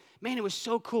group, and man, it was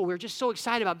so cool. We were just so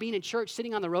excited about being in church,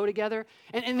 sitting on the row together.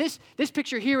 And this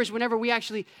picture here is whenever we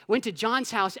actually went to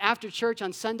John's house after church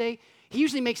on Sunday. He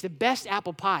usually makes the best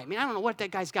apple pie. I mean, I don't know what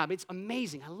that guy's got, but it's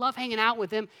amazing. I love hanging out with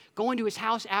him, going to his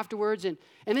house afterwards. And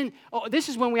then, this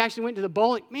is when we actually went to the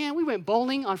bowling. Man, we went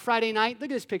bowling on Friday night. Look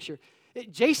at this picture.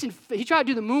 Jason, he tried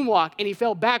to do the moonwalk, and he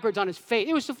fell backwards on his face.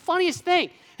 It was the funniest thing.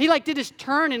 He, did this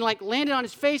turn and, landed on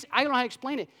his face. I don't know how to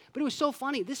explain it, but it was so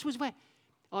funny. This was when,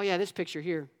 this picture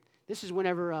here. This is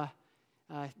whenever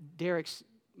Derek's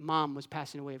mom was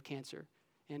passing away of cancer.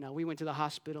 And we went to the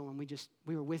hospital, and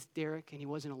we were with Derek, and he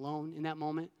wasn't alone in that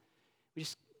moment.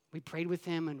 We prayed with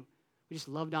him, and we just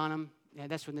loved on him. Yeah,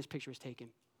 that's when this picture was taken.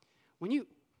 When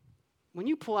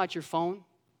you pull out your phone,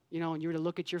 and you were to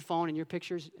look at your phone and your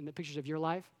pictures and the pictures of your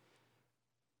life,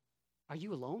 are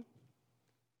you alone?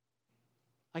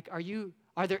 Like, are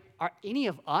any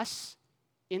of us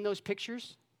in those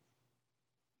pictures?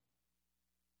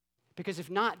 Because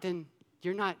if not, then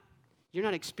you're not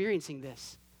experiencing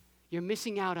this. You're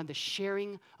missing out on the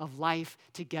sharing of life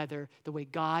together the way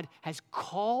God has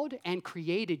called and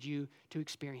created you to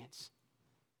experience.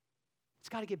 It's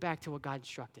got to get back to what God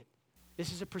instructed.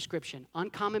 This is a prescription.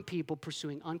 Uncommon people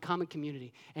pursuing uncommon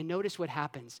community. And notice what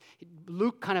happens.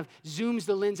 Luke kind of zooms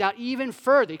the lens out even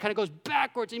further. He kind of goes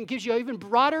backwards and gives you an even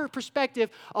broader perspective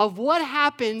of what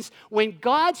happens when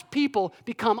God's people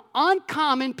become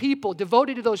uncommon people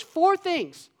devoted to those four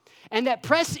things and that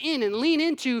press in and lean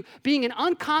into being an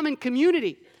uncommon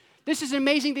community. This is an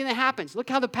amazing thing that happens. Look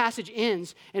how the passage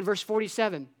ends in verse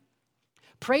 47.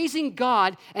 Praising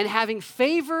God and having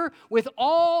favor with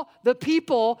all the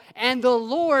people, and the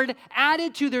Lord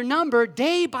added to their number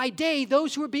day by day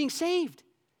those who were being saved.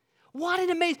 What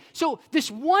an amazing... So this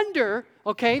wonder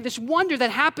that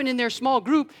happened in their small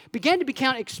group began to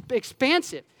become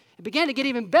expansive. It began to get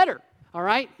even better, all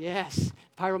right? Yes,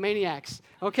 pyromaniacs.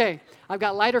 Okay, I've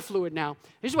got lighter fluid now.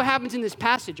 Here's what happens in this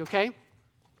passage, okay?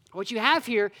 What you have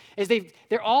here is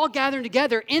they're all gathering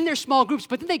together in their small groups,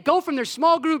 but then they go from their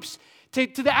small groups to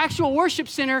the actual worship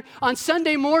center on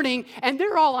Sunday morning, and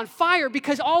they're all on fire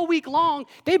because all week long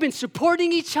they've been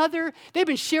supporting each other, they've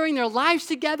been sharing their lives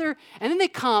together, and then they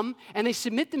come and they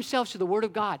submit themselves to the Word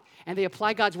of God, and they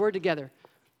apply God's Word together.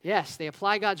 Yes, they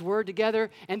apply God's Word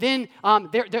together, and then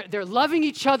they're loving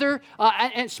each other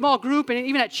in small group, and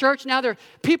even at church now,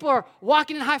 people are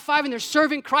walking and high-fiving, they're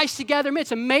serving Christ together. Man,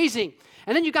 it's amazing.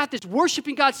 And then you got this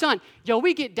worshiping God's Son.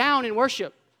 We get down and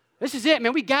worship. This is it,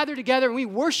 man. We gather together and we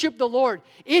worship the Lord.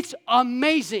 It's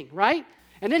amazing, right?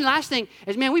 And then last thing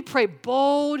is, man, we pray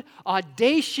bold,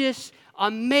 audacious,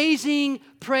 amazing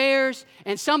prayers.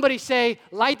 And somebody say,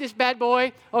 light this bad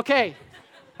boy. Okay.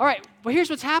 All right. But here's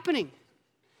what's happening.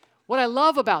 What I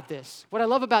love about this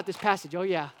passage. Oh,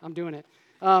 yeah, I'm doing it.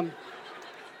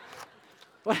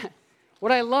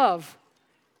 What I love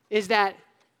is that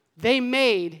they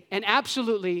made an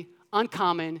absolutely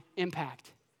uncommon impact.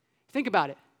 Think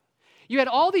about it. You had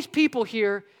all these people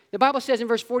here. The Bible says in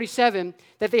verse 47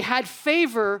 that they had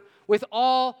favor with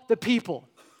all the people.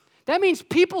 That means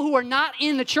people who are not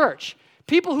in the church,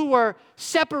 people who were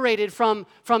separated from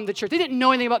the church. They didn't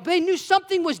know anything about it, but they knew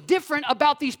something was different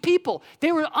about these people.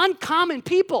 They were uncommon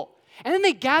people. And then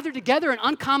they gathered together in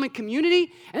uncommon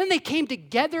community, and then they came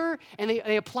together and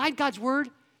they applied God's word.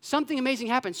 Something amazing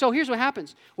happened. So here's what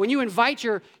happens. When you invite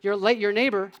your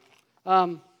neighbor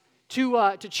to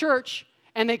church,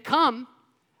 and they come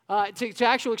to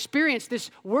actually experience this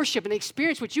worship, and they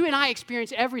experience what you and I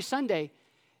experience every Sunday,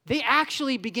 they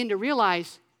actually begin to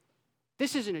realize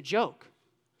this isn't a joke.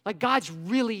 Like, God's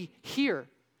really here.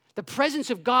 The presence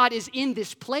of God is in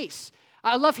this place.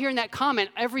 I love hearing that comment.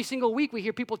 Every single week we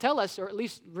hear people tell us, or at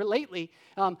least lately,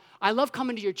 I love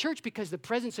coming to your church because the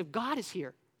presence of God is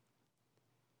here.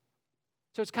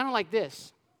 So it's kind of like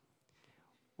this.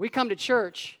 We come to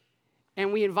church,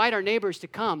 and we invite our neighbors to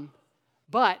come,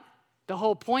 but the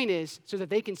whole point is so that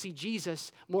they can see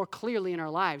Jesus more clearly in our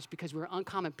lives because we're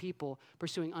uncommon people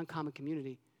pursuing uncommon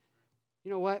community.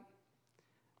 You know what?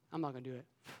 I'm not going to do it.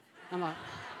 I'm not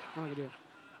going to do it.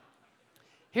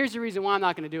 Here's the reason why I'm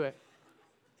not going to do it.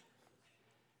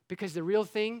 Because the real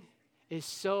thing is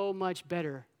so much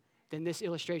better than this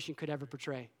illustration could ever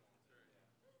portray.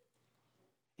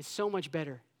 It's so much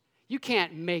better. You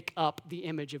can't make up the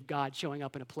image of God showing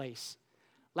up in a place.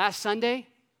 Last Sunday,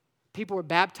 people were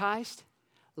baptized.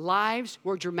 Lives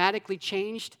were dramatically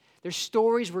changed. Their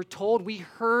stories were told. We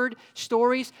heard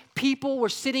stories. People were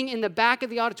sitting in the back of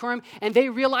the auditorium, and they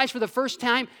realized for the first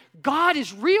time, God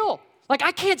is real. Like,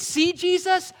 I can't see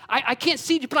Jesus. I can't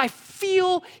see, but I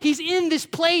feel he's in this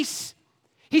place.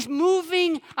 He's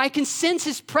moving. I can sense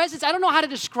his presence. I don't know how to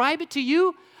describe it to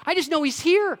you. I just know he's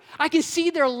here. I can see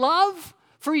their love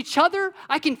for each other.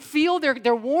 I can feel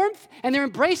their warmth and their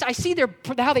embrace. I see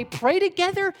how they pray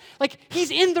together. Like,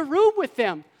 he's in the room with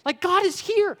them. Like, God is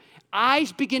here.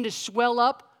 Eyes begin to swell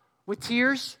up with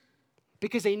tears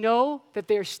because they know that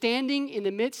they're standing in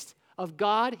the midst of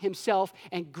God himself,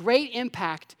 and great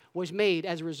impact was made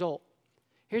as a result.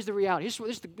 Here's the reality.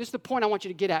 This is the point I want you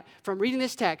to get at. From reading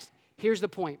this text, here's the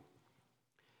point.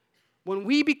 When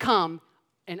we become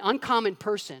an uncommon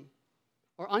person,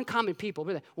 or uncommon people,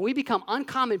 when we become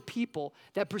uncommon people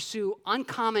that pursue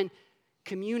uncommon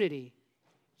community,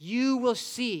 you will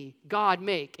see God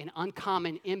make an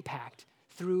uncommon impact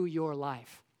through your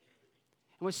life.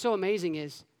 And what's so amazing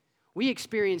is we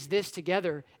experience this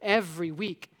together every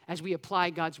week as we apply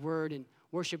God's word and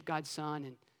worship God's Son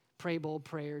and pray bold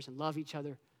prayers and love each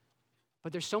other.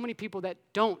 But there's so many people that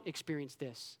don't experience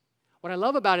this. What I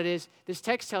love about it is this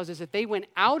text tells us that they went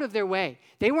out of their way.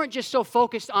 They weren't just so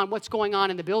focused on what's going on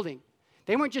in the building.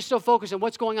 They weren't just so focused on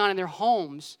what's going on in their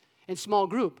homes and small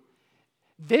group.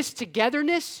 This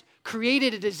togetherness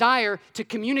created a desire to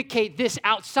communicate this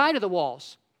outside of the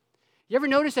walls. You ever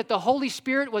notice that the Holy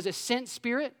Spirit was a sent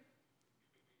spirit?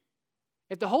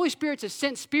 If the Holy Spirit's a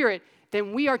sent spirit,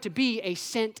 then we are to be a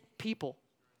sent people.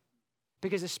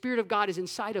 Because the Spirit of God is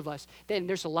inside of us. Then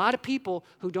there's a lot of people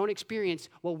who don't experience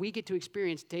what we get to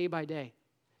experience day by day.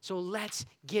 So let's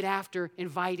get after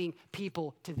inviting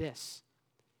people to this.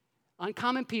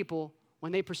 Uncommon people,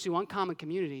 when they pursue uncommon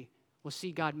community, will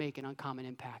see God make an uncommon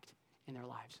impact in their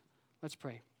lives. Let's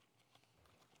pray.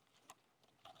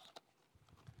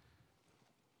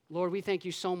 Lord, we thank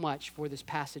you so much for this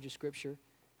passage of Scripture,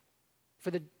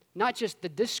 for not just the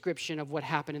description of what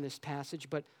happened in this passage,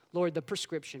 but, Lord, the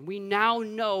prescription. We now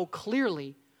know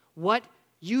clearly what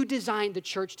you designed the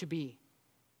church to be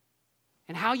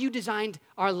and how you designed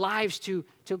our lives to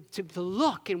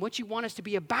look and what you want us to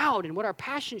be about and what our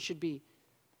passion should be.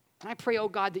 And I pray, oh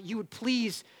God, that you would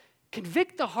please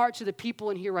convict the hearts of the people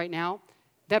in here right now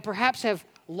that perhaps have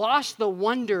lost the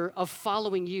wonder of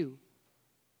following you.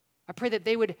 I pray that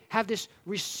they would have this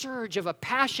resurge of a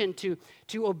passion to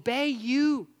obey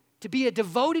you, to be a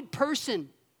devoted person.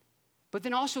 But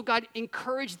then also, God,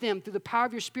 encourage them through the power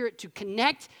of your Spirit to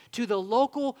connect to the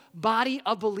local body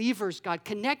of believers, God.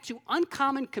 Connect to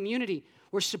uncommon community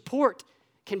where support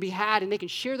can be had and they can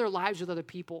share their lives with other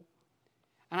people.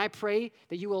 And I pray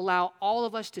that you will allow all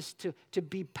of us to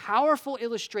be powerful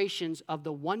illustrations of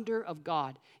the wonder of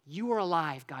God. You are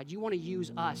alive, God. You want to use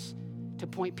us to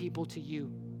point people to you.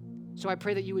 So I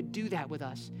pray that you would do that with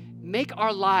us. Make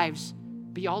our lives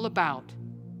be all about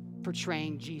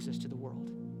portraying Jesus to the world.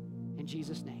 In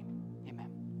Jesus' name.